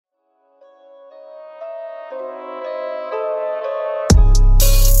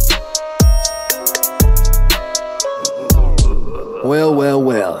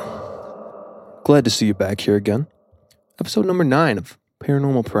Well. Glad to see you back here again. Episode number 9 of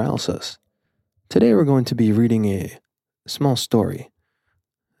Paranormal Paralysis. Today we're going to be reading a small story.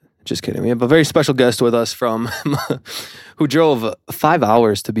 Just kidding. We have a very special guest with us from who drove 5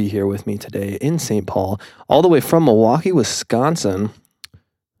 hours to be here with me today in St. Paul, all the way from Milwaukee, Wisconsin.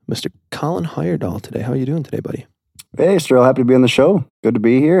 Mr. Colin Heyerdahl today. How are you doing today, buddy? Hey, Sterl. Happy to be on the show. Good to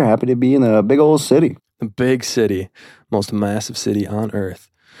be here. Happy to be in a big old city. The big city. Most massive city on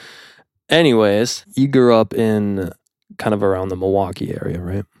earth. Anyways, you grew up in kind of around the Milwaukee area,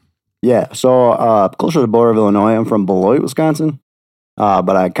 right? Yeah. So closer to the border of Illinois. I'm from Beloit, Wisconsin.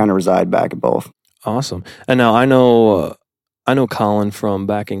 But I kind of reside back at both. Awesome. And now I know Colin from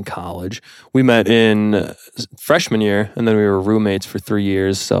back in college. We met in freshman year, and then we were roommates for 3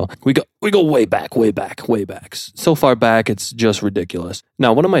 years. So we go way back. So far back, it's just ridiculous.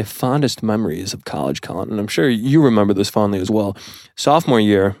 Now, one of my fondest memories of college, Colin, and I'm sure you remember this fondly as well. Sophomore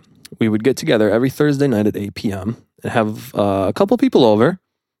year, we would get together every Thursday night at 8 p.m. and have a couple people over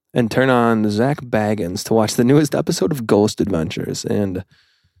and turn on Zach Baggins to watch the newest episode of Ghost Adventures. And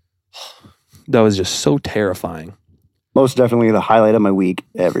that was just so terrifying. Most definitely the highlight of my week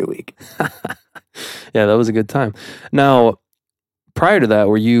every week. Yeah, that was a good time. Now, prior to that,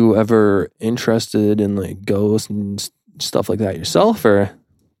 were you ever interested in like ghosts and stuff like that yourself, or?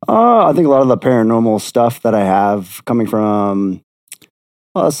 I think a lot of the paranormal stuff that I have coming from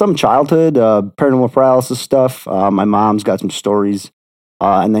some childhood, paranormal paralysis stuff. My mom's got some stories.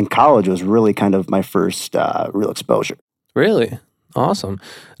 And then college was really kind of my first real exposure. Really? Awesome.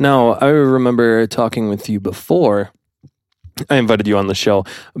 Now, I remember talking with you before. I invited you on the show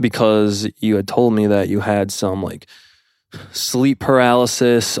because you had told me that you had some like sleep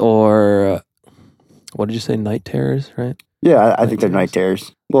paralysis or what did you say? Night terrors, right? Yeah, I think they're night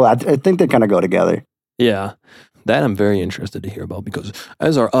terrors. Well, I think they kind of go together. Yeah, that I'm very interested to hear about because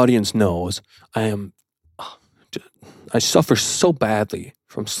as our audience knows, I suffer so badly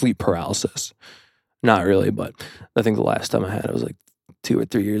from sleep paralysis. Not really, but I think the last time I had it was like 2 or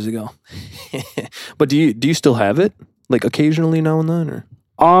 3 years ago. But do you still have it? Like occasionally now and then, or?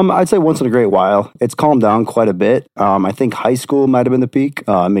 I'd say once in a great while. It's calmed down quite a bit. I think high school might have been the peak.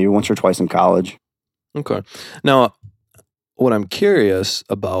 Maybe once or twice in college. Okay. Now, what I'm curious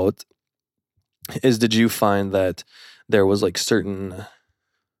about is, did you find that there was like certain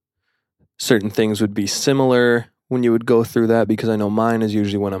things would be similar when you would go through that? Because I know mine is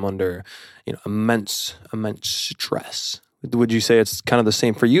usually when I'm under, immense stress. Would you say it's kind of the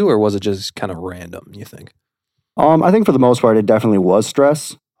same for you, or was it just kind of random, you think? I think for the most part, it definitely was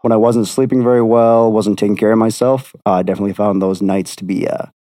stress. When I wasn't sleeping very well, wasn't taking care of myself, I definitely found those nights to be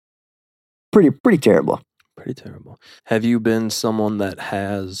pretty terrible. Pretty terrible. Have you been someone that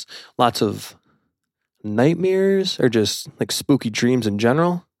has lots of nightmares or just like spooky dreams in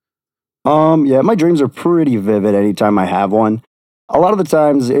general? Yeah, my dreams are pretty vivid anytime I have one. A lot of the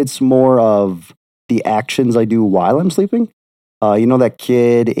times it's more of the actions I do while I'm sleeping. You know that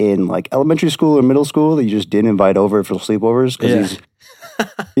kid in like elementary school or middle school that you just didn't invite over for sleepovers because he's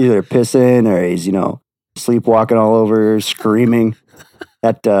either pissing or he's, sleepwalking all over, screaming.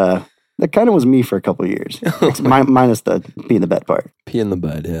 That kind of was me for a couple of years. Minus the pee in the bed part. Pee in the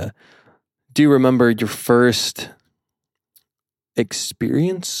bed, yeah. Do you remember your first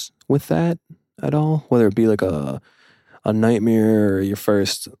experience with that at all? Whether it be like a nightmare or your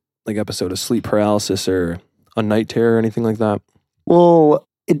first like episode of sleep paralysis or a night terror or anything like that? Well,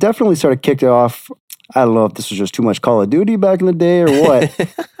 it definitely sort of kicked it off. I don't know if this was just too much Call of Duty back in the day or what,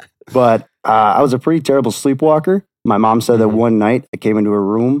 but I was a pretty terrible sleepwalker. My mom said that one night I came into her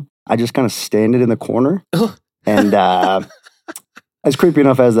room, I just kind of standed in the corner, and as creepy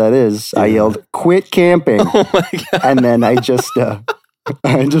enough as that is, I yelled, "Quit camping!" Oh my God. And then I just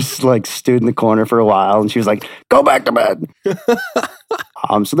like stood in the corner for a while, and she was like, "Go back to bed."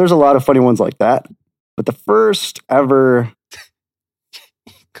 So there's a lot of funny ones like that, but the first ever.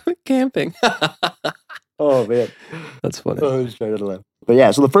 Quit camping. Oh, man. That's funny. I was trying to laugh. But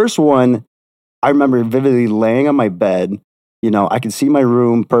yeah, so the first one, I remember vividly laying on my bed. I could see my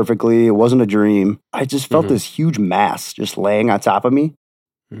room perfectly. It wasn't a dream. I just felt this huge mass just laying on top of me.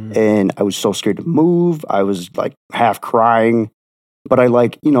 And I was so scared to move. I was like half crying. But I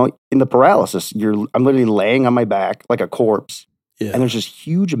in the paralysis, I'm literally laying on my back like a corpse. Yeah. And there's this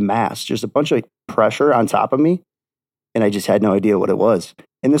huge mass, just a bunch of pressure on top of me. And I just had no idea what it was.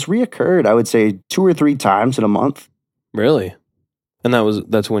 And this reoccurred, I would say, 2 or 3 times in a month. Really? And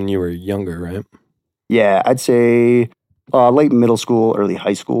that's when you were younger, right? Yeah, I'd say late middle school, early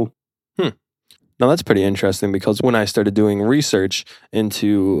high school. Now that's pretty interesting because when I started doing research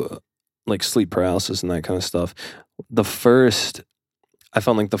into like sleep paralysis and that kind of stuff, I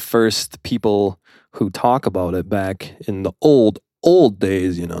found like the first people who talk about it back in the old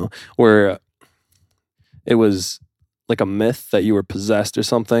days, where it was like a myth that you were possessed or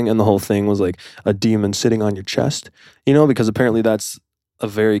something, and the whole thing was like a demon sitting on your chest, because apparently that's a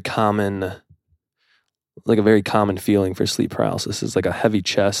very common feeling for sleep paralysis. Is like a heavy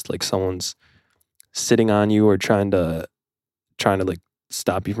chest, like someone's sitting on you or trying to like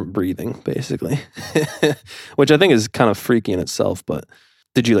stop you from breathing, basically. Which I think is kind of freaky in itself. But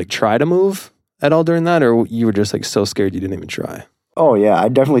did you like try to move at all during that, or you were just like so scared you didn't even try? Oh yeah, I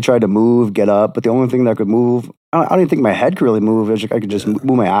definitely tried to move, get up, but the only thing that could move, I don't even think my head could really move. It was like I could just move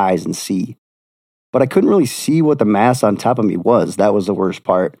my eyes and see. But I couldn't really see what the mass on top of me was. That was the worst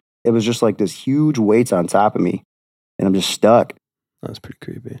part. It was just like this huge weights on top of me, and I'm just stuck. That's pretty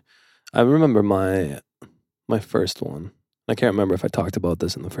creepy. I remember my first one. I can't remember if I talked about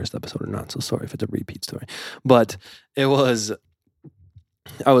this in the first episode or not, so sorry if it's a repeat story. But I was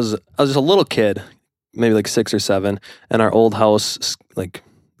just a little kid, maybe like 6 or 7, and our old house like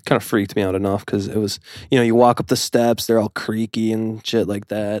kind of freaked me out enough because it was, you walk up the steps, they're all creaky and shit like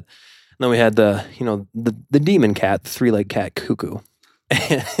that. And then we had the demon cat, the 3-legged cat, Cuckoo.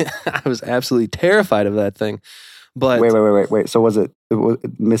 I was absolutely terrified of that thing. But wait. So was it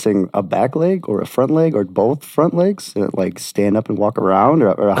missing a back leg or a front leg or both front legs? Did it like stand up and walk around,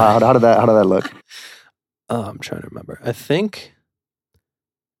 or how did that look? I'm trying to remember. I think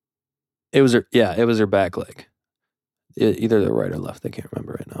it was her back leg. Either the right or left. I can't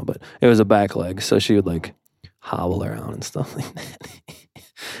remember right now, but it was a back leg. So she would like hobble around and stuff like that.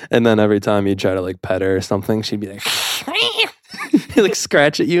 And then every time you try to like pet her or something, she'd be like, like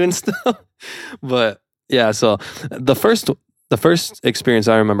scratch at you and stuff. But yeah, so the first experience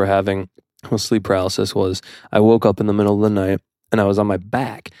I remember having with sleep paralysis was I woke up in the middle of the night and I was on my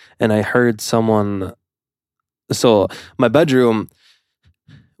back and I heard someone. So my bedroom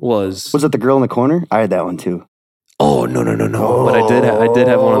was it the girl in the corner? I had that one too. Oh no! Oh. But I did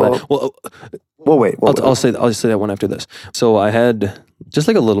have one of that. Well, wait. I'll say that one after this. So I had just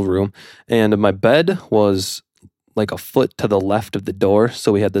like a little room, and my bed was like a foot to the left of the door.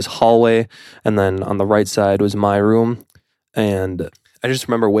 So we had this hallway, and then on the right side was my room. And I just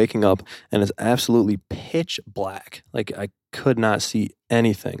remember waking up, and it's absolutely pitch black. Like I could not see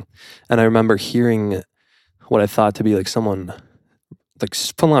anything. And I remember hearing what I thought to be like someone like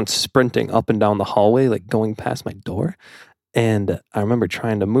full on sprinting up and down the hallway, like going past my door. And I remember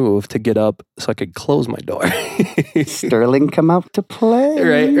trying to move to get up so I could close my door. Sterling come out to play.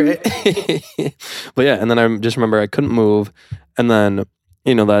 Right. But yeah, and then I just remember I couldn't move. And then,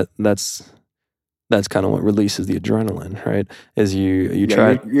 that's kind of what releases the adrenaline, right? Is you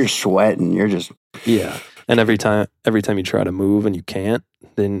try. You're sweating. You're just. Yeah. And every time you try to move and you can't,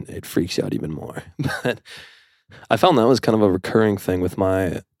 then it freaks you out even more. But I found that was kind of a recurring thing with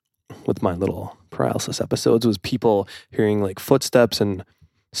my little paralysis episodes, was people hearing like footsteps and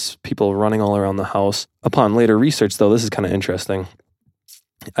people running all around the house. Upon later research, though, this is kind of interesting.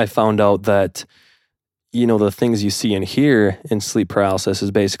 I found out that, the things you see and hear in sleep paralysis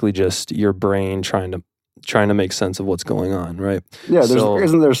is basically just your brain trying to make sense of what's going on, right? Yeah,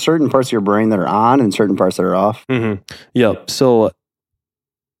 isn't there certain parts of your brain that are on and certain parts that are off? Mm-hmm. Yep. So,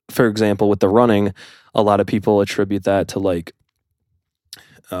 for example, with the running, a lot of people attribute that to like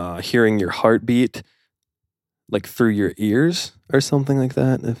hearing your heartbeat like through your ears or something like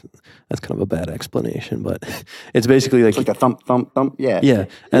that. That's kind of a bad explanation, but it's basically like a thump, thump, thump. Yeah. Yeah.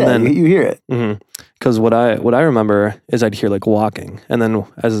 And then you hear it. Because what I remember is I'd hear like walking, and then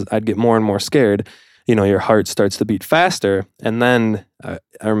as I'd get more and more scared, your heart starts to beat faster. And then I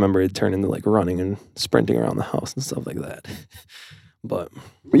remember it turned into like running and sprinting around the house and stuff like that. But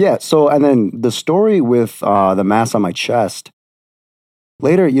yeah. So, and then the story with the mass on my chest,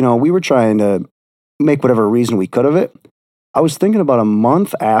 later, we were trying to make whatever reason we could of it. I was thinking about a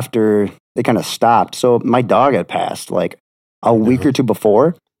month after they kind of stopped. So my dog had passed like a week or two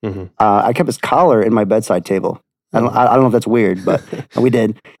before. Mm-hmm. I kept his collar in my bedside table. I don't know if that's weird, but we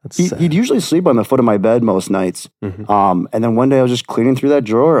did. He'd usually sleep on the foot of my bed most nights. Mm-hmm. And then one day I was just cleaning through that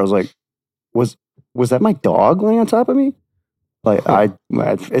drawer. I was like, was that my dog laying on top of me? Like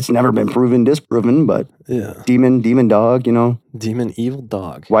it's never been disproven, but yeah, demon dog, demon evil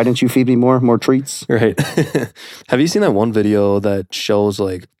dog. Why didn't you feed me more treats? Right. Have you seen that one video that shows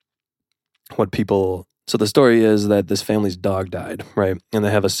like what people? So the story is that this family's dog died, right? And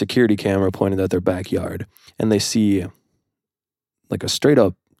they have a security camera pointed at their backyard, and they see like a straight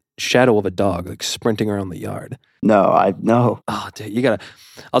up shadow of a dog like sprinting around the yard. No. Oh, dude,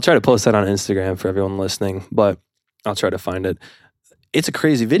 I'll try to post that on Instagram for everyone listening, but I'll try to find it. It's a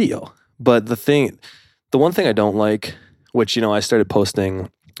crazy video. But the one thing I don't like, which, I started posting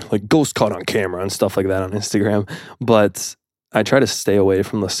like ghost caught on camera and stuff like that on Instagram, but I try to stay away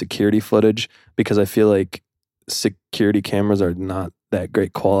from the security footage because I feel like security cameras are not that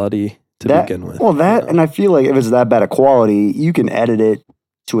great quality to begin with. Well, and I feel like if it's that bad of quality, you can edit it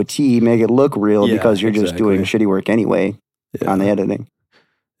to a T, make it look real because you're just doing shitty work anyway on the editing.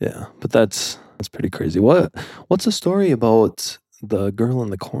 Yeah, but that's pretty crazy. What's the story about the girl in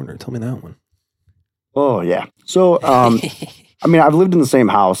the corner? Tell me that one. Oh, yeah. So, I've lived in the same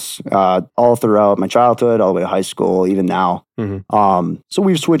house all throughout my childhood, all the way to high school, even now. Mm-hmm. So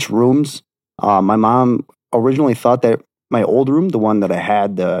we've switched rooms. My mom originally thought that my old room, the one that I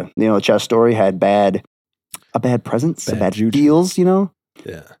had, the chest story, had bad presence, bad feels,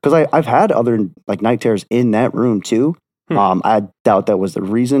 Yeah. Because I've had other like night terrors in that room too. I doubt that was the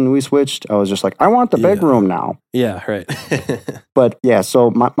reason we switched. I was just like, I want the bedroom now. Yeah, right. But yeah,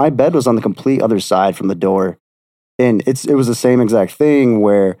 so my bed was on the complete other side from the door. And it was the same exact thing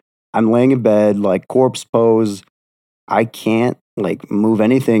where I'm laying in bed, like corpse pose. I can't like move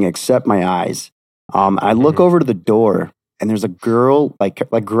anything except my eyes. I look over to the door and there's a girl, like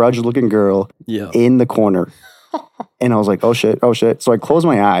grudge looking girl in the corner. And I was like, oh shit. So I close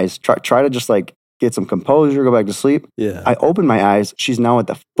my eyes, try to just like get some composure, go back to sleep. Yeah. I open my eyes. She's now at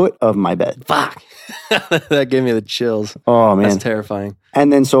the foot of my bed. Fuck. That gave me the chills. Oh, man. That's terrifying.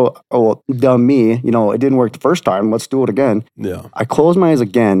 And then dumb me, it didn't work the first time. Let's do it again. Yeah. I close my eyes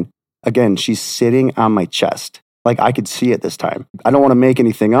again. Again, she's sitting on my chest. Like I could see it this time. I don't want to make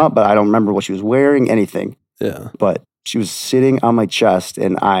anything up, but I don't remember what she was wearing, anything. Yeah. But she was sitting on my chest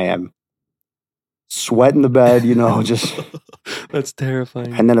and I am sweating the bed, just. That's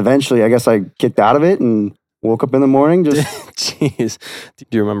terrifying. And then eventually, I guess I kicked out of it and woke up in the morning. Just jeez.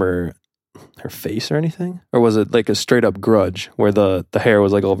 Do you remember her face or anything, or was it like a straight up grudge where the hair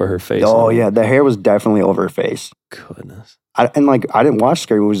was like over her face? Oh yeah, the hair was definitely over her face. Goodness. I didn't watch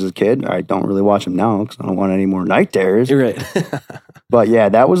scary movies as a kid. I don't really watch them now because I don't want any more night terrors. You're right. But yeah,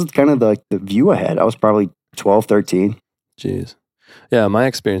 that was kind of the view I had. I was probably 12, 13. Jeez. Yeah, my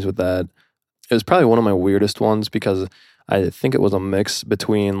experience with that, it was probably one of my weirdest ones because I think it was a mix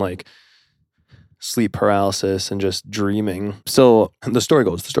between like sleep paralysis and just dreaming. So the story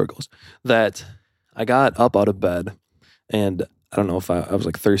goes that I got up out of bed and I don't know if I was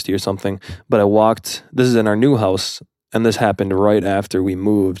like thirsty or something, but I walked, this is in our new house, and this happened right after we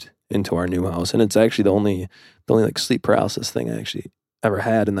moved into our new house. And it's actually the only like sleep paralysis thing I actually ever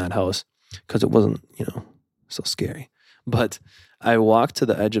had in that house because it wasn't, so scary. But I walked to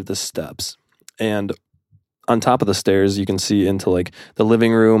the edge of the steps, and on top of the stairs, you can see into like the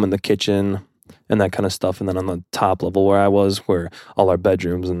living room and the kitchen and that kind of stuff. And then on the top level where I was, were all our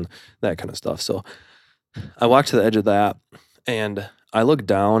bedrooms and that kind of stuff. So I walked to the edge of that and I looked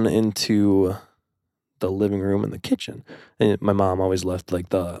down into the living room and the kitchen. And my mom always left like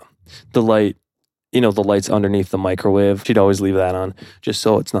the light, the lights underneath the microwave. She'd always leave that on just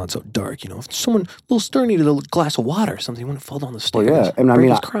so it's not so dark. If someone, little Stir needed a glass of water or something, wouldn't fall down the stairs. Well, yeah. And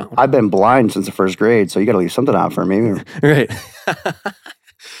his crown. I've been blind since the first grade, so you got to leave something out for me. Right.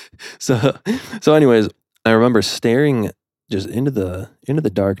 So anyways, I remember staring just into the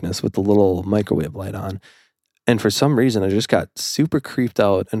darkness with the little microwave light on. And for some reason, I just got super creeped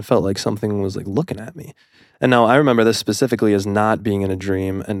out and felt like something was like looking at me. And now I remember this specifically as not being in a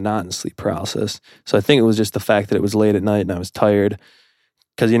dream and not in sleep paralysis. So I think it was just the fact that it was late at night and I was tired.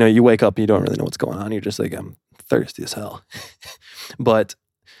 Because, you wake up and you don't really know what's going on. You're just like, I'm thirsty as hell. But,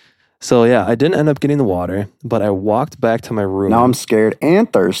 so yeah, I didn't end up getting the water, but I walked back to my room. Now I'm scared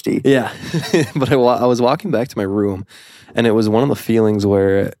and thirsty. Yeah. But I was walking back to my room, and it was one of the feelings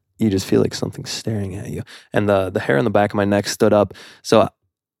where you just feel like something's staring at you. And the hair on the back of my neck stood up. So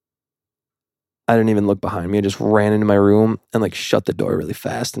I didn't even look behind me. I just ran into my room and like shut the door really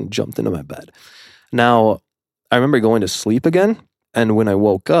fast and jumped into my bed. Now, I remember going to sleep again. And when I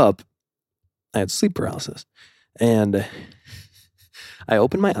woke up, I had sleep paralysis. And I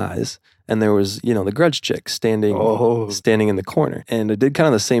opened my eyes and there was, the grudge chick standing in the corner. And I did kind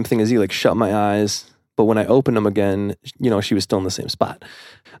of the same thing as you, like shut my eyes. But when I opened them again, she was still in the same spot.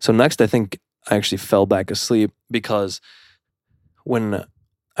 So next, I think I actually fell back asleep because when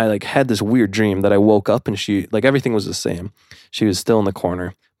I like had this weird dream that I woke up and she, like everything was the same. She was still in the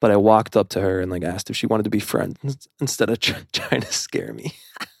corner, but I walked up to her and like asked if she wanted to be friends instead of trying to scare me.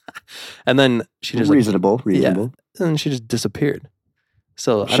 And then she just reasonable. Yeah, and she just disappeared.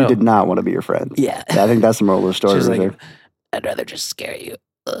 So she did not want to be your friend. Yeah. I think that's the moral of the story. She's like, I'd rather just scare you.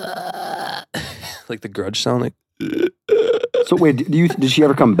 like the Grudge sound. Like, So wait, did she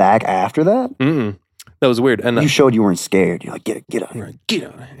ever come back after that? that was weird. And You showed you weren't scared. You're like, get out of here. right, get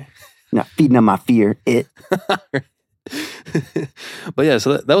out of here. Not feeding on my fear. But yeah,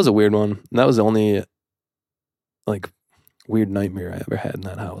 so that was a weird one. That was the only like weird nightmare I ever had in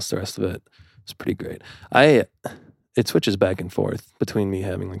that house. The rest of it was pretty great. It switches back and forth between me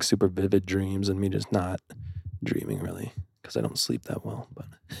having like super vivid dreams and me just not dreaming really because I don't sleep that well. But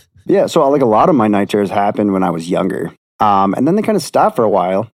Yeah, so like a lot of my night terrors happened when I was younger. And then they kind of stopped for a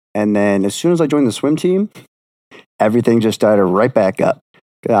while. And then as soon as I joined the swim team, everything just started right back up.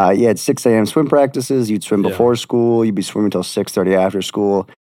 You had 6 a.m. swim practices. You'd swim before school. You'd be swimming until 6:30 after school.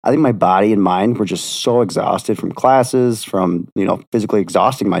 I think my body and mind were just so exhausted from classes, from, physically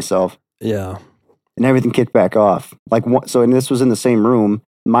exhausting myself. yeah, And everything kicked back off. And this was in the same room.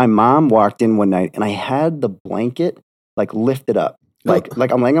 My mom walked in one night and I had the blanket like lifted up. Like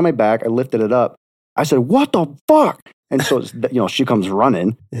I'm laying on my back. I lifted it up. I said, "What the fuck?" And so, she comes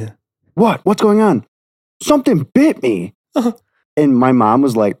running. Yeah. What's going on? Something bit me. And my mom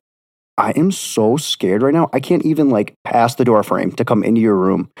was like, "I am so scared right now. I can't even like pass the door frame to come into your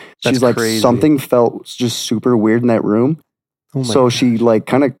room." That's She's like, crazy. something felt just super weird in that room. Oh my So she like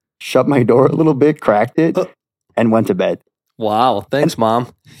kind of shut my door a little bit, cracked it, and went to bed. Wow, thanks, Mom.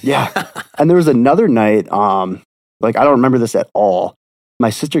 Yeah. And there was another night, I don't remember this at all. My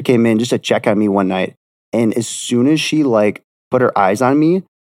sister came in just to check on me one night. And as soon as she like put her eyes on me,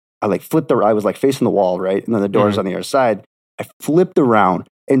 I like I was like facing the wall, right? And then the door's on the other side. I flipped around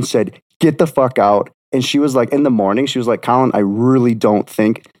and said, "Get the fuck out." And she was like, in the morning, she was like, "Colin, I really don't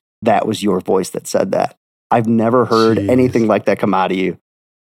think that was your voice that said that. I've never heard anything like that come out of you."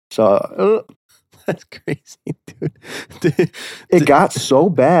 So That's crazy, dude. it got so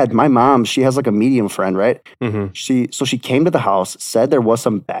bad. My mom, she has like a medium friend, right? Mm-hmm. She came to the house, said there was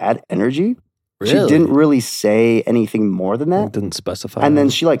some bad energy. Really? She didn't really say anything more than that. Didn't specify. And then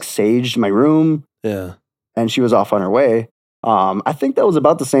she like saged my room yeah. and she was off on her way. I think that was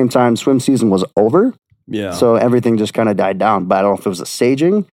about the same time swim season was over. Yeah. So everything just kind of died down. But I don't know if it was a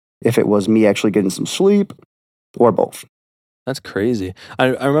saging, if it was me actually getting some sleep, or both. That's crazy. I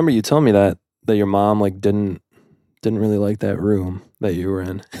remember you telling me that your mom like didn't really like that room that you were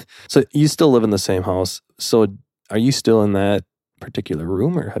in. So you still live in the same house. So are you still in that particular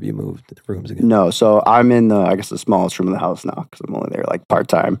room or have you moved rooms again? No, so I'm in the smallest room in the house now because I'm only there like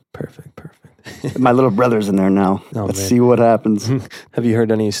part-time. Perfect. My little brother's in there now. Oh, Let's man. see what happens. Have you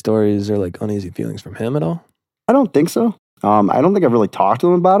heard any stories or like uneasy feelings from him at all? I don't think so. I don't think I've really talked to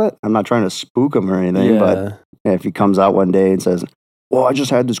him about it. I'm not trying to spook him or anything, but if he comes out one day and says, "Well, I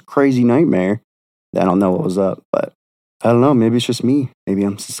just had this crazy nightmare," then I'll know what was up. But I don't know. Maybe it's just me. Maybe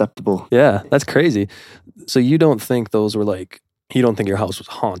I'm susceptible. Yeah, that's crazy. So you don't think those were like, you don't think your house was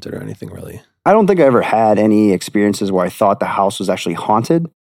haunted or anything really? I don't think I ever had any experiences where I thought the house was actually haunted.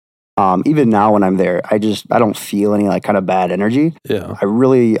 Even now when I'm there, I don't feel any like kind of bad energy. Yeah. I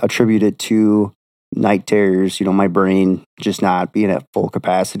really attribute it to night terrors, my brain just not being at full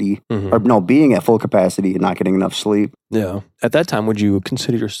capacity Mhm. or no, being at full capacity and not getting enough sleep. Yeah. At that time, would you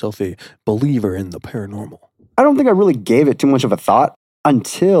consider yourself a believer in the paranormal? I don't think I really gave it too much of a thought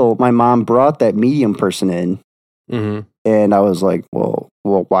until my mom brought that medium person in. Mm-hmm. And I was like, well,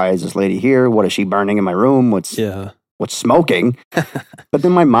 why is this lady here? What is she burning in my room? What's smoking? But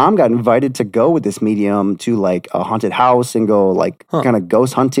then my mom got invited to go with this medium to like a haunted house and go like kind of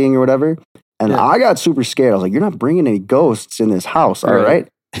ghost hunting or whatever. And I got super scared. I was like, "You're not bringing any ghosts in this house, all right?"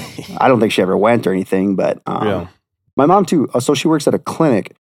 I don't think she ever went or anything, but my mom too. So she works at a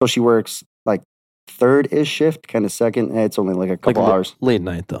clinic. So she works like third-ish shift, kind of second. It's only like a couple hours. Late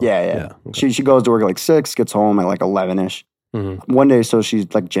night though. Yeah. Okay. She goes to work at like 6, gets home at like 11-ish. Mm-hmm. One day, so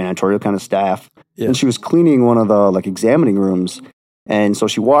she's like janitorial kind of staff. Yeah. And she was cleaning one of the like examining rooms. And so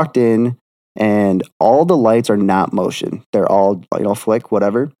she walked in and all the lights are not motion. They're all, flick,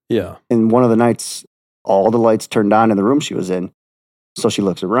 whatever. Yeah. And one of the nights, all the lights turned on in the room she was in. So she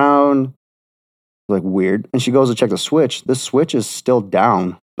looks around, like weird. And she goes to check the switch. The switch is still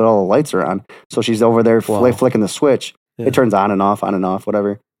down, but all the lights are on. So she's over there flicking the switch. Yeah. It turns on and off,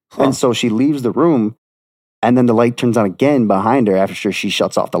 whatever. Huh. And so she leaves the room and then the light turns on again behind her after she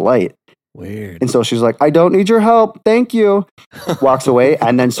shuts off the light. Weird. And so she's like, "I don't need your help. Thank you." Walks away.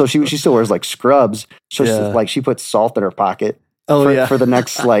 And then so she still wears like scrubs. So she puts salt in her pocket for the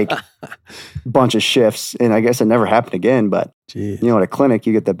next like bunch of shifts. And I guess it never happened again. But Jeez. at a clinic,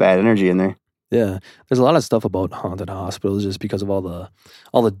 you get the bad energy in there. Yeah. There's a lot of stuff about haunted hospitals just because of all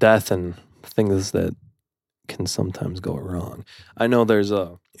the death and things that can sometimes go wrong. I know there's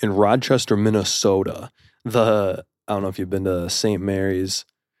in Rochester, Minnesota, I don't know if you've been to St. Mary's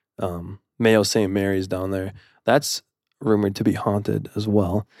Mayo St. Mary's down there. That's rumored to be haunted as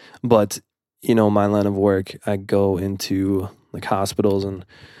well. But, my line of work, I go into like hospitals and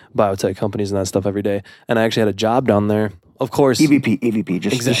biotech companies and that stuff every day. And I actually had a job down there. Of course. EVP.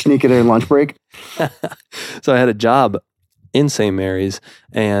 Just Exactly. sneak it in lunch break. So I had a job in St. Mary's,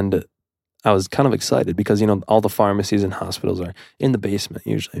 and I was kind of excited because, all the pharmacies and hospitals are in the basement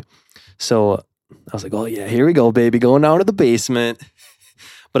usually. So I was like, oh yeah, here we go, baby, going down to the basement.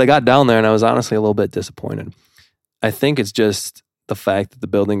 But I got down there and I was honestly a little bit disappointed. I think it's just the fact that the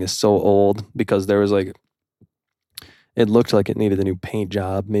building is so old, because there was it looked like it needed a new paint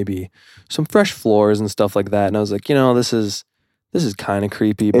job, maybe some fresh floors and stuff like that. And I was like, this is kind of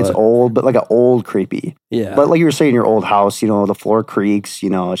creepy. It's but old, but like an old creepy. Yeah. But like you were saying, your old house, the floor creaks,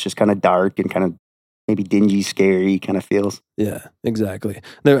 it's just kind of dark and kind of maybe dingy, scary kind of feels. Yeah, exactly.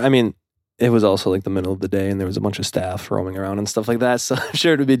 It was also like the middle of the day and there was a bunch of staff roaming around and stuff like that. So I'm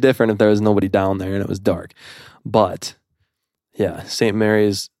sure it would be different if there was nobody down there and it was dark. But yeah, St.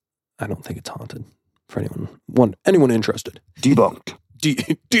 Mary's, I don't think it's haunted for anyone interested. Debunked.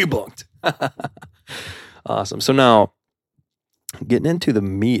 Debunked. Awesome. So now, getting into the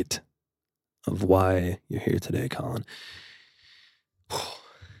meat of why you're here today, Colin.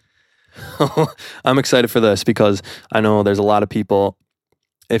 I'm excited for this because I know there's a lot of people,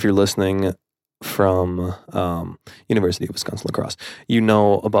 if you're listening from University of Wisconsin-La Crosse,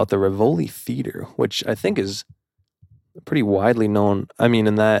 about the Rivoli Theater, which I think is pretty widely known. In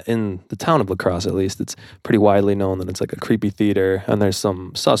the town of La Crosse, at least, it's pretty widely known that it's like a creepy theater, and there's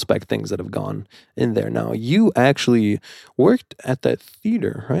some suspect things that have gone in there. Now, you actually worked at that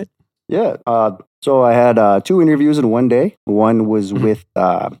theater, right? Yeah. So I had 2 interviews in one day. One was with,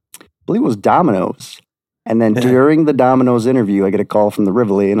 I believe it was Domino's. And then during the Domino's interview, I get a call from the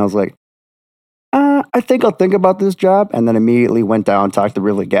Rivoli, and I was like, I think I'll think about this job. And then immediately went down and talked to the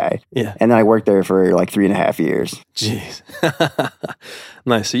Rivoli guy. Yeah. And then I worked there for like 3.5 years. Jeez.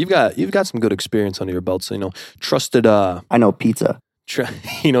 Nice. So you've got some good experience under your belt. So, trusted. I know pizza.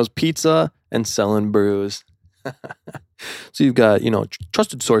 He knows pizza and selling brews. So you've got,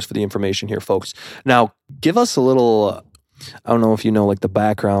 trusted source for the information here, folks. Now, give us a little, I don't know if you know like the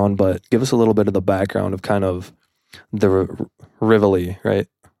background, but give us a little bit of the background of kind of the Rivoli, right?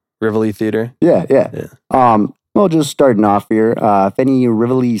 Rivoli Theater? Yeah. Well, just starting off here, if any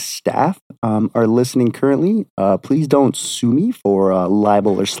Rivoli staff are listening currently, please don't sue me for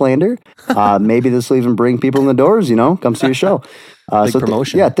libel or slander. Maybe this will even bring people in the doors, come see a show. Big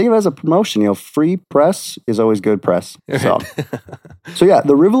promotion. Think of it as a promotion. Free press is always good press. So yeah,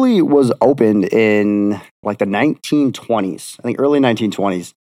 the Rivoli was opened in like the 1920s, I think early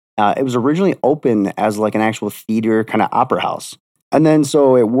 1920s. It was originally open as like an actual theater kind of opera house. And then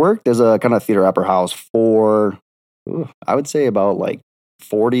so it worked as a kind of theater opera house for, I would say about like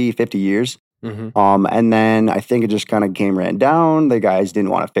 40, 50 years. Mm-hmm. And then I think it just kind of ran down. The guys didn't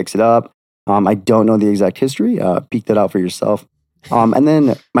want to fix it up. I don't know the exact history. Peek that out for yourself. And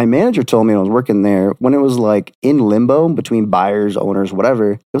then my manager told me when I was working there, when it was like in limbo between buyers, owners,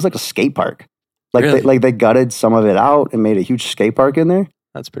 whatever, it was like a skate park. Like, really? they gutted some of it out and made a huge skate park in there.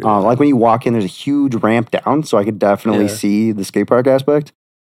 That's pretty cool. Like when you walk in, there's a huge ramp down, so I could definitely see the skate park aspect.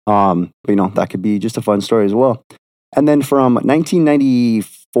 But that could be just a fun story as well. And then from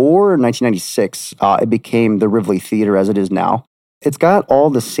 1994 or 1996, it became the Rivoli Theater as it is now. It's got all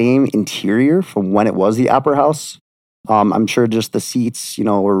the same interior from when it was the Opera House. I'm sure just the seats,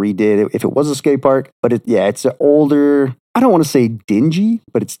 were redid if it was a skate park. But it's an older, I don't want to say dingy,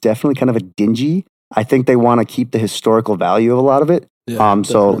 but it's definitely kind of a dingy. I think they want to keep the historical value of a lot of it. Yeah,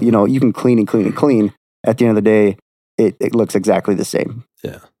 so, you can clean and clean and clean. At the end of the day, it looks exactly the same.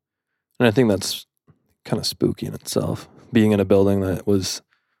 Yeah. And I think that's kind of spooky in itself, being in a building that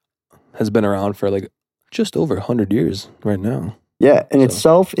has been around for like just over 100 years right now. Yeah, and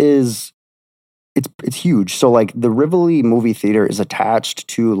itself is, it's huge. So like the Rivoli movie theater is attached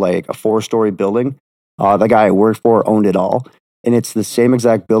to like a 4-story building. The guy I worked for owned it all. And it's the same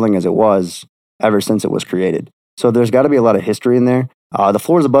exact building as it was ever since it was created. So there's got to be a lot of history in there. The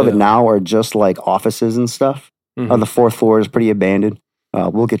floors above it now are just like offices and stuff. Mm-hmm. The 4th floor is pretty abandoned.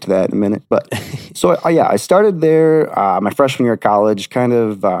 We'll get to that in a minute. But so I started there my freshman year of college, kind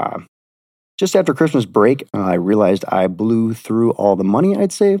of just after Christmas break. I realized I blew through all the money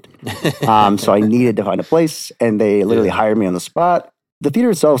I'd saved. So I needed to find a place, and they literally hired me on the spot. The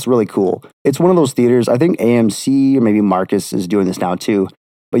theater itself is really cool. It's one of those theaters, I think AMC or maybe Marcus is doing this now too.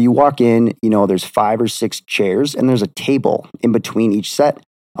 But you walk in, there's 5 or 6 chairs, and there's a table in between each set.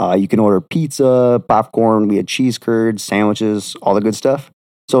 You can order pizza, popcorn, we had cheese curds, sandwiches, all the good stuff.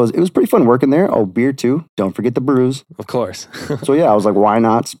 So it was pretty fun working there. Oh, beer too. Don't forget the brews. Of course. So yeah, I was like, why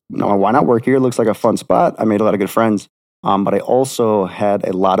not? No, why not work here? It looks like a fun spot. I made a lot of good friends. But I also had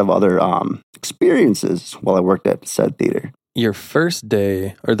a lot of other experiences while I worked at said theater. Your first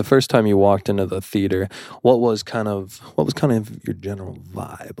day, or the first time you walked into the theater, what was kind of your general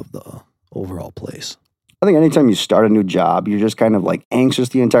vibe of the overall place? I think anytime you start a new job, you're just kind of like anxious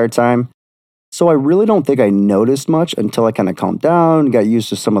the entire time. So I really don't think I noticed much until I kind of calmed down, got used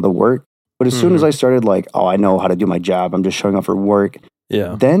to some of the work. But as soon as I started like, oh, I know how to do my job, I'm just showing up for work.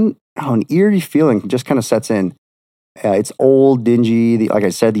 Yeah. Then an eerie feeling just kind of sets in. It's old, dingy. Like I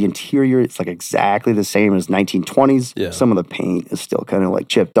said, the interior, it's like exactly the same as 1920s. Yeah. Some of the paint is still kind of like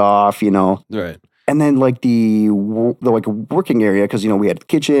chipped off, Right. And then like the like working area, because we had the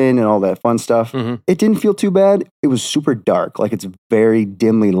kitchen and all that fun stuff. Mm-hmm. It didn't feel too bad. It was super dark, like it's very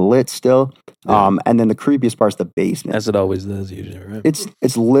dimly lit still. Yeah. And then the creepiest part's the basement. As it always is usually, right?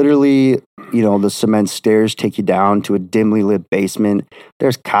 It's literally the cement stairs take you down to a dimly lit basement.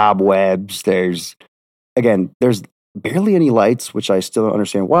 There's cobwebs. There's barely any lights, which I still don't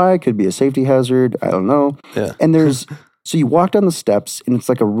understand why. Could be a safety hazard. I don't know. Yeah. And so you walk down the steps and it's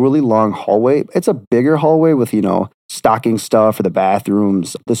like a really long hallway. It's a bigger hallway with, stocking stuff for the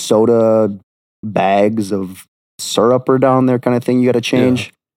bathrooms. The soda bags of syrup are down there kind of thing you got to change.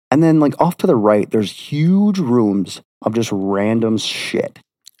 Yeah. And then like off to the right, there's huge rooms of just random shit.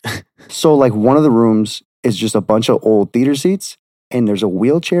 So like one of the rooms is just a bunch of old theater seats. And there's a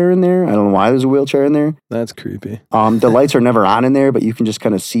wheelchair in there. I don't know why there's a wheelchair in there. That's creepy. The lights are never on in there, but you can just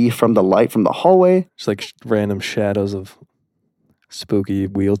kind of see from the light from the hallway. It's like random shadows of spooky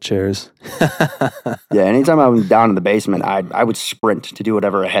wheelchairs. Yeah, anytime I'm down in the basement, I would sprint to do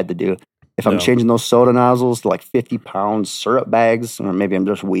whatever I had to do. If I'm changing those soda nozzles to like 50-pound syrup bags, or maybe I'm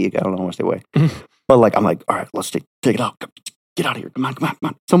just weak. I don't know how much they weigh. But like, I'm like, all right, let's take it out. Get out of here. Come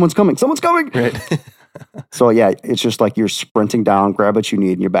on. Someone's coming. Right. So yeah, it's just like you're sprinting down, grab what you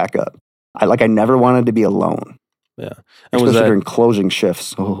need, and you're back up. I never wanted to be alone. Yeah. And especially during closing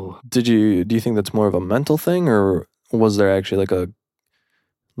shifts. Oh. Do you think that's more of a mental thing, or was there actually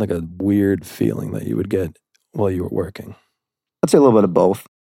like a weird feeling that you would get while you were working? I'd say a little bit of both.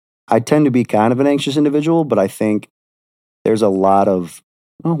 I tend to be kind of an anxious individual, but I think there's a lot of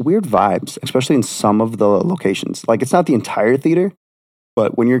weird vibes, especially in some of the locations. Like it's not the entire theater,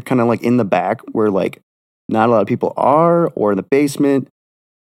 but when you're kind of like in the back where like not a lot of people are, or in the basement,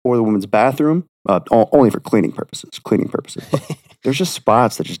 or the women's bathroom, only for cleaning purposes. But there's just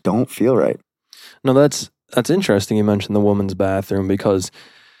spots that just don't feel right. No, that's interesting. You mentioned the women's bathroom because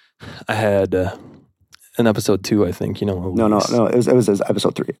I had in episode 2, I think. No. It was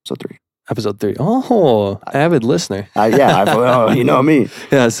episode 3. Episode 3. Oh, avid listener. You know me.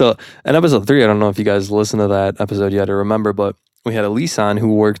 Yeah. So in episode 3, I don't know if you guys listened to that episode yet or remember, but we had Elise on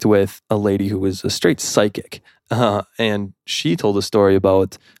who worked with a lady who was a straight psychic. And she told a story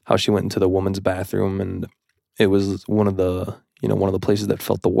about how she went into the woman's bathroom, and it was one of the places that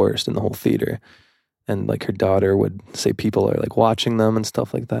felt the worst in the whole theater. And like her daughter would say people are like watching them and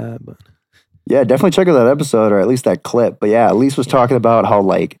stuff like that. But yeah, definitely check out that episode, or at least that clip. But yeah, Elise was talking about how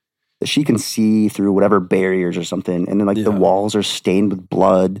like she can see through whatever barriers or something, and then like the walls are stained with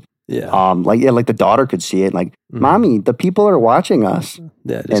blood. Yeah. Like the daughter could see it. Like, Mommy, the people are watching us.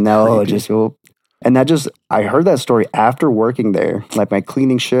 Yeah. I heard that story after working there, like my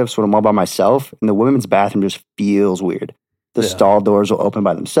cleaning shifts when I'm all by myself, and the women's bathroom just feels weird. The stall doors will open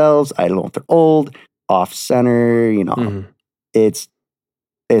by themselves. I don't know if they're old, off center. It's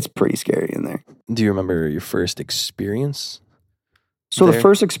pretty scary in there. Do you remember your first experience? So the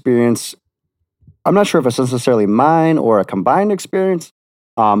first experience, I'm not sure if it's necessarily mine or a combined experience.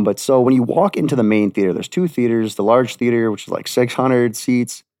 But so when you walk into the main theater, there's 2 theaters, the large theater, which is like 600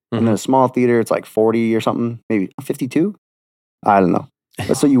 seats, and then a small theater, it's like 40 or something, maybe 52. I don't know.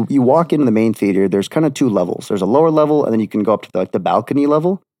 But so you walk into the main theater, there's kind of 2 levels. There's a lower level, and then you can go up to the balcony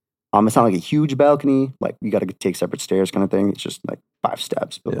level. It's not like a huge balcony, like you got to take separate stairs kind of thing. It's just like 5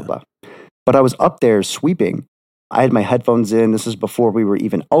 steps, blah, blah, blah. But I was up there sweeping. I had my headphones in. This is before we were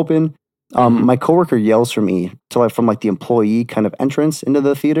even open. My coworker yells for me from like the employee kind of entrance into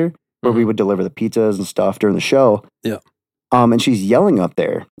the theater where we would deliver the pizzas and stuff during the show. Yeah. And she's yelling up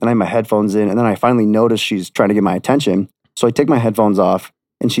there, and I have my headphones in, and then I finally notice she's trying to get my attention. So I take my headphones off,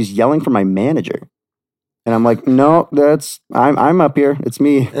 and she's yelling for my manager. And I'm like, no, I'm up here. It's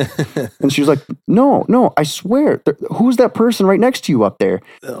me. And she was like, no, I swear. Who's that person right next to you up there?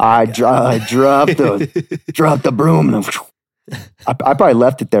 I dropped the broom. And I probably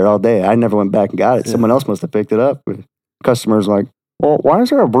left it there all day. I never went back and got it. Someone else must have picked it up. Customers like, well, why is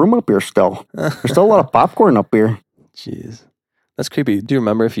there a broom up here still? There's still a lot of popcorn up here. Jeez. That's creepy. Do you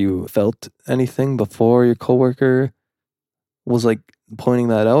remember if you felt anything before your coworker was like pointing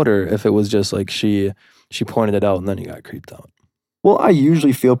that out, or if it was just like she pointed it out and then you got creeped out? Well, I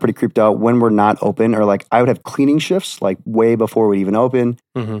usually feel pretty creeped out when we're not open, or like I would have cleaning shifts like way before we even open,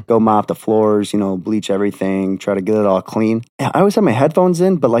 go mop the floors, bleach everything, try to get it all clean. And I always have my headphones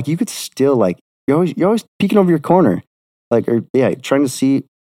in, but like you could still like, you're always peeking over your corner. Like, trying to see,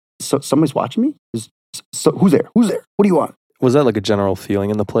 so somebody's watching me? So who's there? Who's there? What do you want? Was that like a general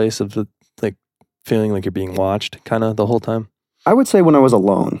feeling in the place of like feeling like you're being watched kind of the whole time? I would say when I was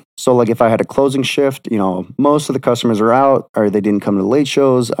alone. So like if I had a closing shift, most of the customers are out or they didn't come to the late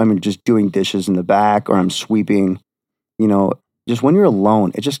shows. I'm just doing dishes in the back or I'm sweeping, just when you're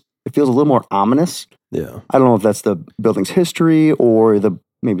alone, it feels a little more ominous. Yeah. I don't know if that's the building's history or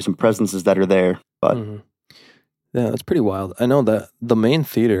maybe some presences that are there, but yeah, that's pretty wild. I know that the main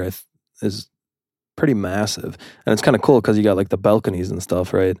theater is pretty massive and it's kind of cool because you got like the balconies and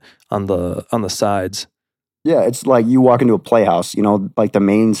stuff, right? On the sides. Yeah, it's like you walk into a playhouse, like the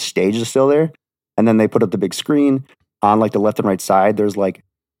main stage is still there. And then they put up the big screen on like the left and right side. There's like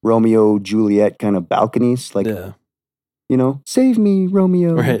Romeo, Juliet kind of balconies. Like, save me,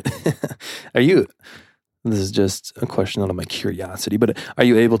 Romeo. Right. This is just a question out of my curiosity, but are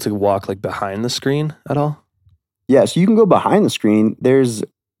you able to walk like behind the screen at all? Yeah, so you can go behind the screen. There's,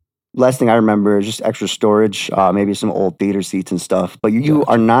 last thing I remember is just extra storage, maybe some old theater seats and stuff. But you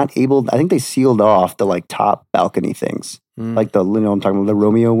are not able, I think they sealed off the like top balcony things. Like I'm talking about the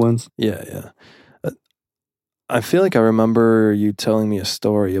Romeo ones. Yeah. I feel like I remember you telling me a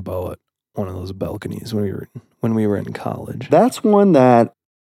story about one of those balconies when we were in college. That's one that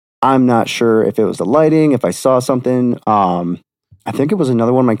I'm not sure if it was the lighting, if I saw something. I think it was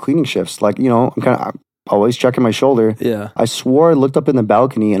another one of my cleaning shifts. Like, I'm always checking my shoulder. Yeah. I swore I looked up in the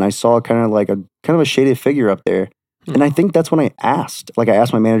balcony and I saw kind of a shaded figure up there. And I think that's when I asked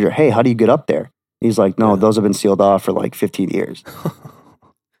my manager, hey, how do you get up there? He's like, no, those have been sealed off for like 15 years.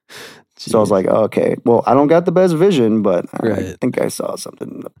 So I was like, oh, okay, well, I don't got the best vision, but I think I saw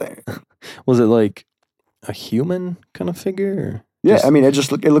something up there. Was it like a human kind of figure? Or yeah, I mean, it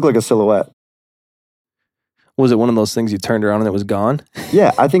looked like a silhouette. Was it one of those things you turned around and it was gone?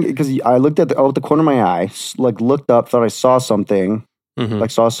 Yeah, I think because I looked at the corner of my eye, like looked up, thought I saw something,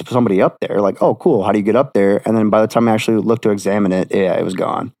 like saw somebody up there, like, oh, cool, how do you get up there? And then by the time I actually looked to examine it, yeah, it was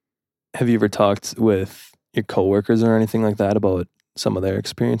gone. Have you ever talked with your coworkers or anything like that about some of their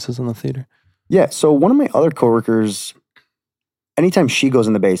experiences in the theater? Yeah, so one of my other coworkers, anytime she goes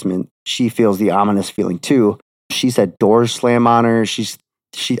in the basement, she feels the ominous feeling too. She said doors slam on her.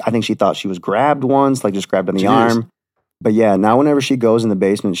 I think she thought she was grabbed once, like just grabbed on the arm. But yeah, now whenever she goes in the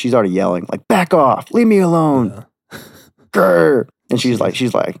basement, she's already yelling, like, back off, leave me alone. Grr. And she's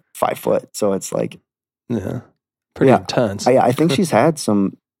like 5 foot. So it's like, pretty intense. I think she's had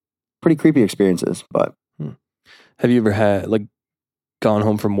some pretty creepy experiences, but. Have you ever had gone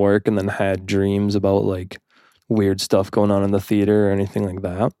home from work and then had dreams about like weird stuff going on in the theater or anything like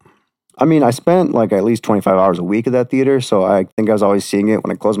that? I mean, I spent like at least 25 hours a week at that theater, so I think I was always seeing it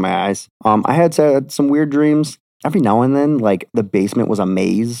when I closed my eyes. I had some weird dreams. Every now and then, like the basement was a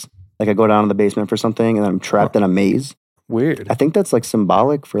maze. Like I go down to the basement for something and then I'm trapped in a maze. Weird. I think that's like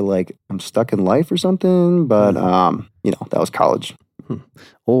symbolic for like I'm stuck in life or something, but that was college.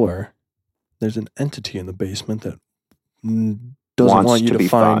 Or there's an entity in the basement that doesn't want you to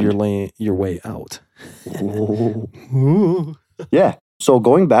find your way out. Yeah. So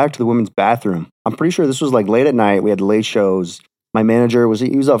going back to the women's bathroom, I'm pretty sure this was like late at night. We had late shows. My manager was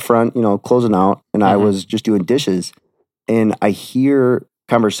up front, closing out, and I was just doing dishes. And I hear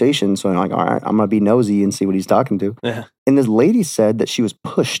conversation, so I'm like, all right, I'm gonna be nosy and see what he's talking to. Yeah. And this lady said that she was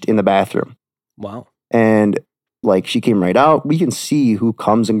pushed in the bathroom. Wow. And like she came right out. We can see who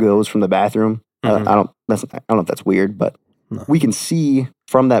comes and goes from the bathroom. I don't know if that's weird, but we can see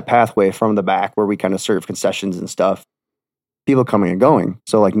from that pathway from the back where we kind of serve concessions and stuff, people coming and going.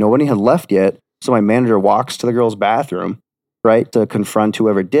 So like nobody had left yet. So my manager walks to the girl's bathroom, right, to confront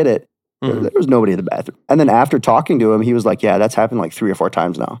whoever did it. There was nobody in the bathroom. And then after talking to him, he was like, yeah, that's happened like 3 or 4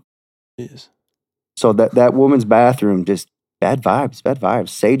 times now. Jeez. So that woman's bathroom, just bad vibes.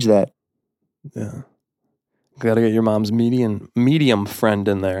 Sage that. Yeah. Gotta get your mom's medium friend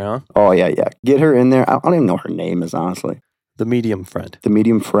in there, huh? Oh, yeah. Get her in there. I don't even know her name is, honestly. The medium friend. The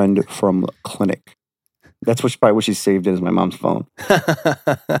medium friend from Clinic. That's probably what she saved it as my mom's phone.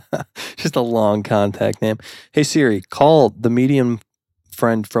 Just a long contact name. Hey, Siri, call the medium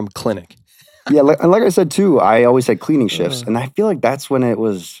friend from Clinic. Yeah, like I said, too, I always had cleaning shifts. And I feel like that's when it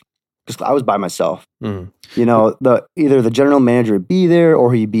was, because I was by myself. Either the general manager would be there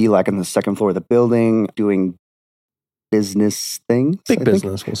or he'd be like on the second floor of the building doing business things. Big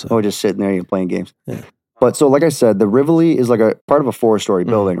business, we'll say. Oh, just sitting there and playing games. Yeah. But so, like I said, the Rivoli is like a part of a 4-story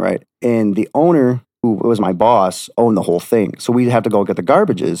building, right? And the owner, who was my boss, owned the whole thing. So we'd have to go get the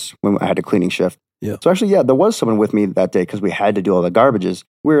garbages when I had a cleaning shift. Yeah. So actually, yeah, there was someone with me that day because we had to do all the garbages.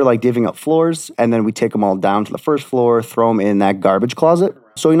 We were like divvying up floors, and then we take them all down to the first floor, throw them in that garbage closet.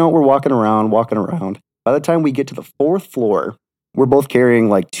 So, we're walking around. By the time we get to the 4th floor, we're both carrying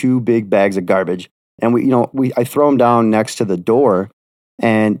like 2 big bags of garbage. And I throw them down next to the door,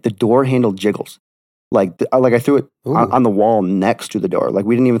 and the door handle jiggles. Like I threw it on the wall next to the door. Like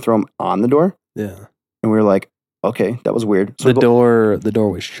we didn't even throw them on the door. Yeah. And we were like, okay, that was weird. So the door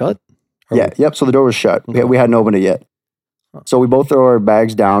was shut? Yep. So the door was shut. Okay. We hadn't opened it yet. So we both throw our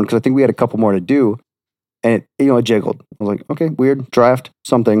bags down because I think we had a couple more to do. And it jiggled. I was like, okay, weird. Draft,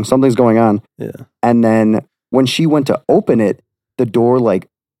 something's going on. Yeah. And then when she went to open it, the door like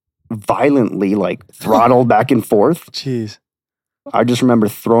violently like throttled back and forth. Jeez. I just remember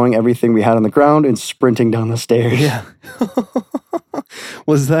throwing everything we had on the ground and sprinting down the stairs. Yeah.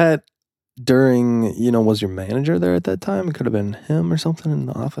 Was that during, was your manager there at that time? It could have been him or something in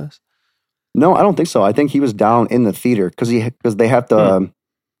the office. No, I don't think so. I think he was down in the theater because they have to,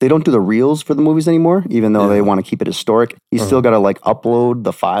 they don't do the reels for the movies anymore, even though they want to keep it historic. You still got to like upload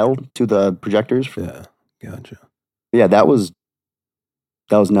the file to the projectors. Yeah. Gotcha. Yeah, that was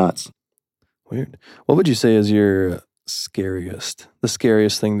nuts. Weird. What would you say is the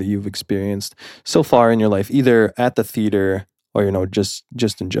scariest thing that you've experienced so far in your life, either at the theater or, just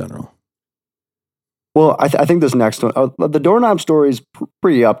in general? Well, I think this next one, the doorknob story is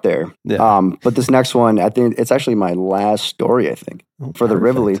pretty up there. Yeah. But this next one, I think it's actually my last story, I think, for the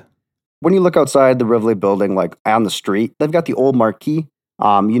Rivoli. When you look outside the Rivoli building, like on the street, they've got the old marquee.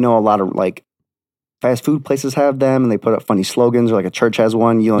 A lot of like fast food places have them, and they put up funny slogans, or like a church has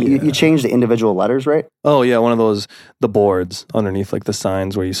one. You change the individual letters, right? Oh yeah, one of those, the boards underneath like the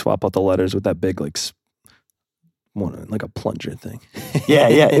signs where you swap out the letters with that big like a plunger thing. yeah.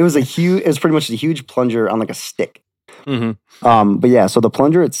 It was pretty much a huge plunger on like a stick. Mm-hmm. But yeah, so the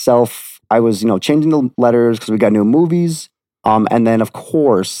plunger itself, I was changing the letters because we got new movies. And then of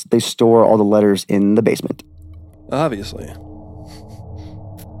course they store all the letters in the basement. Obviously.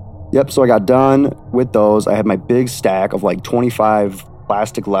 Yep, so I got done with those. I had my big stack of like 25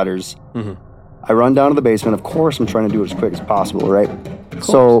 plastic letters. Mm-hmm. I run down to the basement. Of course, I'm trying to do it as quick as possible, right?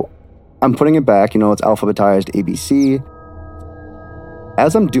 So I'm putting it back. It's alphabetized ABC.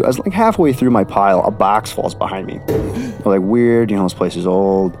 As I'm like halfway through my pile, a box falls behind me. I'm like, weird, this place is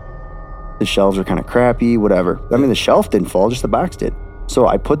old. The shelves are kind of crappy, whatever. I mean, the shelf didn't fall, just the box did. So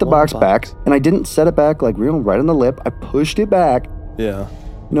I put the box back, and I didn't set it back like right on the lip. I pushed it back. Yeah.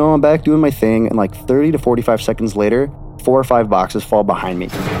 I'm back doing my thing, and like 30 to 45 seconds later, 4 or 5 boxes fall behind me.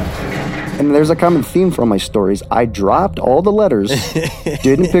 And there's a common theme from my stories. I dropped all the letters,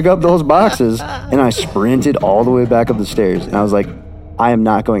 didn't pick up those boxes, and I sprinted all the way back up the stairs. And I was like, I am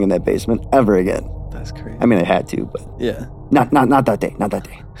not going in that basement ever again. That's crazy. I mean, I had to, but yeah, not that day.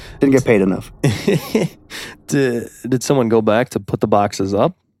 Didn't get paid enough. Did someone go back to put the boxes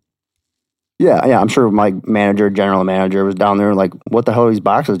up? Yeah. I'm sure my general manager was down there like, what the hell are these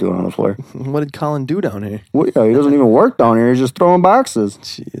boxes doing on the floor? What did Colin do down here? Well, yeah, he doesn't even work down here. He's just throwing boxes.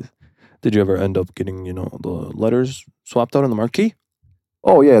 Jeez. Did you ever end up getting, the letters swapped out on the marquee?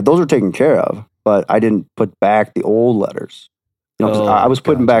 Oh, yeah, those are taken care of. But I didn't put back the old letters. 'Cause I was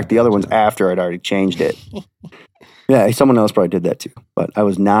putting back the other ones after I'd already changed it. Yeah, someone else probably did that too. But I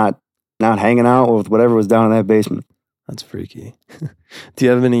was not hanging out with whatever was down in that basement. That's freaky. Do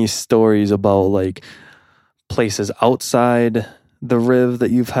you have any stories about like places outside the Riv that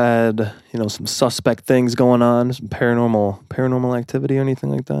you've had, some suspect things going on, some paranormal activity or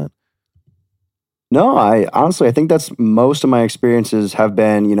anything like that? No, I think that's most of my experiences have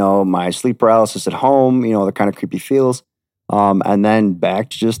been, my sleep paralysis at home, the kind of creepy feels. And then back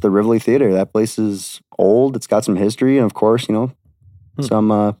to just the Rivoli Theater. That place is old. It's got some history. And of course,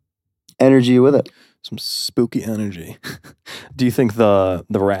 some energy with it. Some spooky energy. Do you think the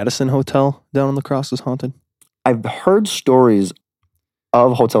Radisson Hotel down on La Crosse is haunted? I've heard stories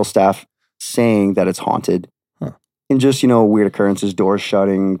of hotel staff saying that it's haunted. Huh. And just, weird occurrences, doors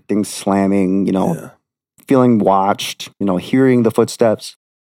shutting, things slamming, feeling watched, hearing the footsteps.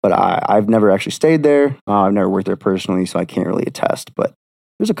 But I've never actually stayed there. I've never worked there personally, so I can't really attest. But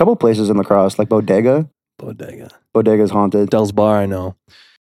there's a couple places in La Crosse, like Bodega. Bodega's haunted. Del's Bar, I know.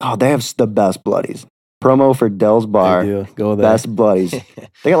 Oh, they have the best bloodies. Promo for Del's Bar. They do. Go there. Best bloodies.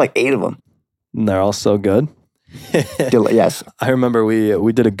 They got like 8 of them. And they're all so good. Yes. I remember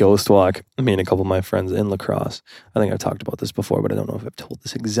we did a ghost walk, me and a couple of my friends in La Crosse. I think I've talked about this before, but I don't know if I've told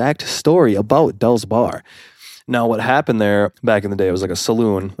this exact story about Del's Bar. Now, what happened there back in the day, it was like a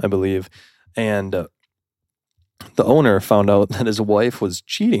saloon, I believe. And the owner found out that his wife was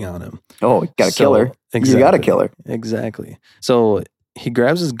cheating on him. Oh, you gotta kill her. Exactly. You gotta kill her. Exactly. So he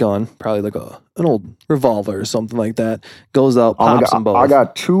grabs his gun, probably like an old revolver or something like that, goes out, pops them both. I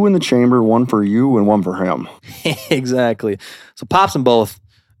got 2 in the chamber, 1 for you and 1 for him. Exactly. So pops them both,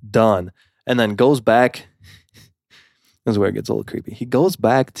 done. And then goes back. This is where it gets a little creepy. He goes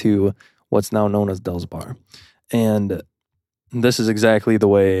back to what's now known as Del's Bar. And this is exactly the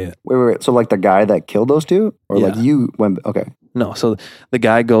way. Wait. So like the guy that killed those 2? Or like you went, okay. No, so the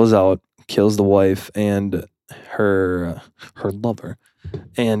guy goes out, kills the wife and her lover,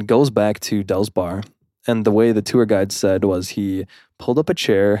 and goes back to Del's Bar. And the way the tour guide said was he pulled up a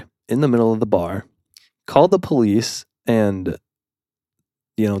chair in the middle of the bar, called the police, and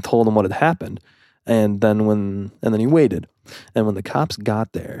told them what had happened. And then he waited. And when the cops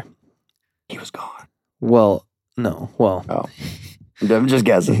got there, he was gone. Well, no. Well, oh, I'm just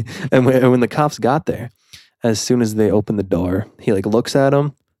guessing. And when the cops got there, as soon as they opened the door, he like looks at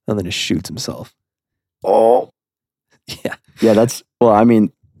him and then just shoots himself. Oh, yeah. That's, well, I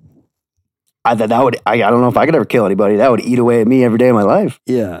mean, I don't know if I could ever kill anybody. That would eat away at me every day of my life.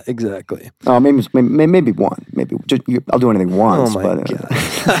 Yeah, exactly. Oh, maybe 1. Maybe I'll do anything once. Oh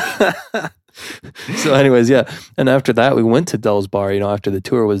my God. So anyways, yeah. And after that, we went to Del's Bar, after the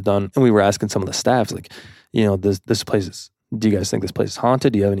tour was done, and we were asking some of the staffs, like, this place do you guys think this place is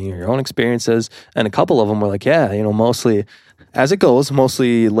haunted? Do you have any of your own experiences? And a couple of them were like, yeah, mostly as it goes,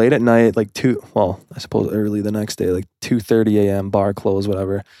 mostly late at night, like I suppose early the next day, like 2:30 a.m., bar close,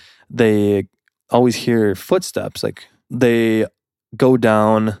 whatever. They always hear footsteps. Like they go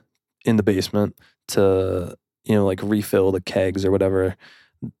down in the basement to, like refill the kegs or whatever,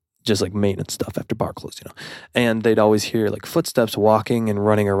 just like maintenance stuff after bar close, And they'd always hear like footsteps walking and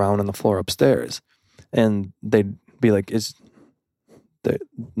running around on the floor upstairs. And they'd be like,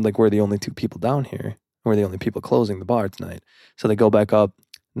 we're the only 2 people down here. We're the only people closing the bar tonight. So they go back up,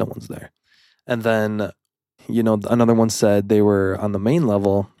 no one's there. And then, another one said they were on the main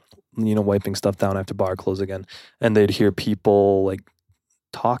level, wiping stuff down after bar close again. And they'd hear people like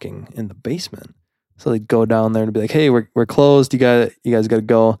talking in the basement. So they'd go down there and be like, hey, we're closed. You guys got to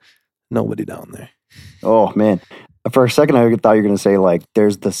go. Nobody down there. Oh, man. For a second, I thought you were going to say like,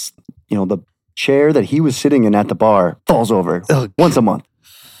 there's this, the chair that he was sitting in at the bar falls over once a month.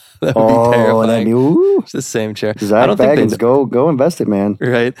 That would be terrifying. It's the same chair. Zach Baggins, go invest it, man.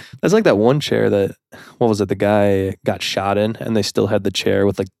 Right? That's like that one chair that, what was it? The guy got shot in, and they still had the chair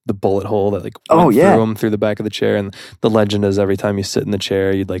with like the bullet hole that like went through him through the back of the chair. And the legend is every time you sit in the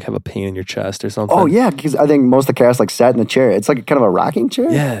chair, you'd like have a pain in your chest or something. Oh yeah, because I think most of the cast like sat in the chair. It's like kind of a rocking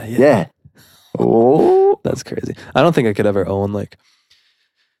chair. Yeah. Oh, that's crazy. I don't think I could ever own like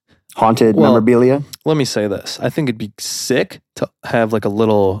haunted memorabilia. Let me say this. I think it'd be sick to have like a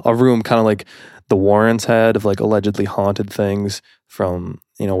room kind of like the Warrens had of like allegedly haunted things from,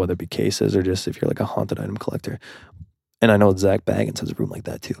 whether it be cases or just if you're like a haunted item collector. And I know Zach Baggins has a room like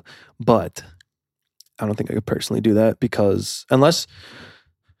that too. But I don't think I could personally do that because let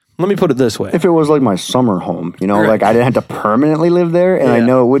me put it this way. If it was like my summer home, right. Like I didn't have to permanently live there and I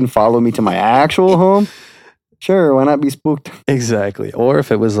know it wouldn't follow me to my actual home. Sure, why not be spooked? Exactly. Or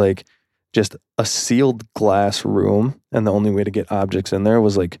if it was like just a sealed glass room and the only way to get objects in there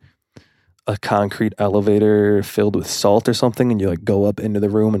was like a concrete elevator filled with salt or something, and you like go up into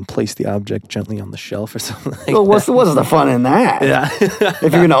the room and place the object gently on the shelf or something like well, what's the fun in that? Yeah. If you're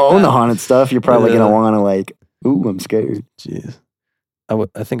going to own the haunted stuff, you're probably going to want to like, ooh, I'm scared. Jeez.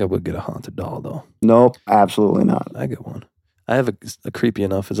 I think I would get a haunted doll though. Nope, absolutely not. I get one. I have a creepy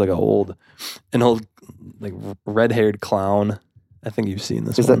enough. It's like an old like red-haired clown. I think you've seen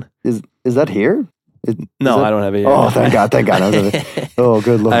this one. Is that here? No, I don't have it here. Oh, thank God. Oh,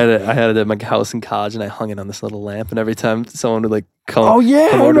 good Lord. I had it at my house in college, and I hung it on this little lamp, and every time someone would like come I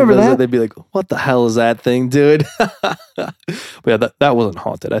remember visit, that. they'd be like, what the hell is that thing, dude? But yeah, that wasn't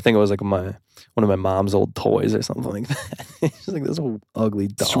haunted. I think it was like one of my mom's old toys or something like that. It's like this old ugly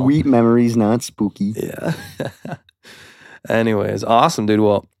doll. Sweet memories, not spooky. Yeah. Anyways, awesome, dude.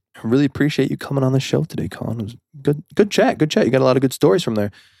 Well, I really appreciate you coming on the show today, Colin. It was good chat. You got a lot of good stories from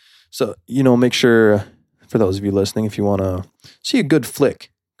there. So, make sure, for those of you listening, if you want to see a good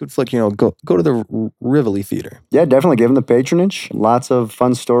flick, go to the Rivoli Theater. Yeah, definitely give them the patronage. Lots of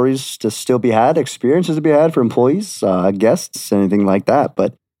fun stories to still be had, experiences to be had for employees, guests, anything like that.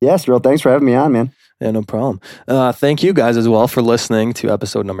 But yes, Real, thanks for having me on, man. Yeah, no problem. Thank you guys as well for listening to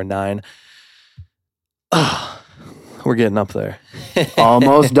episode number 9. We're getting up there.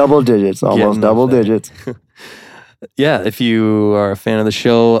 Almost double digits. Yeah, if you are a fan of the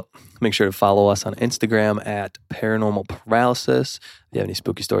show, Make sure to follow us on Instagram at Paranormal Paralysis. If you have any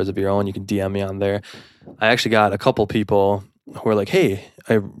spooky stories of your own, you can DM me on there. I actually got a couple people who are like, hey,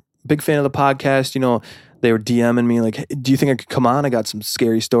 I'm a big fan of the podcast. You know, they were DMing me like, hey, do you think I could come on? I got some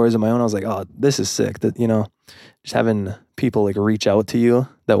scary stories of my own. I was like, oh, this is sick. That, you know, just having people like reach out to you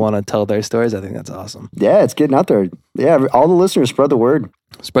that want to tell their stories. I think that's awesome. Yeah, it's getting out there. Yeah, all the listeners, spread the word.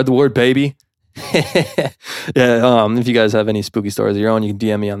 Spread the word, baby. Yeah, if you guys have any spooky stories of your own, you can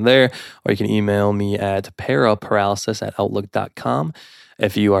DM me on there, or you can email me at paraparalysis@outlook.com.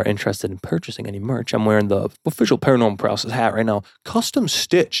 If you are interested in purchasing any merch, I'm wearing the official Paranormal Paralysis hat right now, custom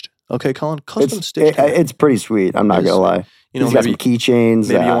stitched. Okay, Colin, custom stitched. It's pretty sweet. I'm not gonna lie. You know, he's got some keychains.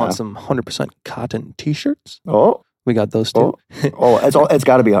 Maybe you want some 100% cotton T-shirts. Oh, we got those too. It's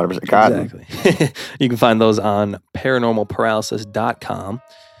got to be 100% cotton. Exactly. You can find those on paranormalparalysis.com.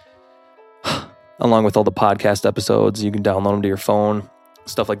 Along with all the podcast episodes, you can download them to your phone,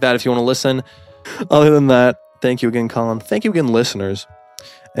 stuff like that if you want to listen. Other than that, thank you again, Colin. Thank you again, listeners.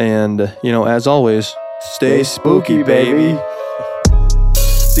 And, you know, as always, stay spooky, baby.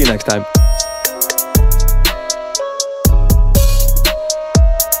 See you next time.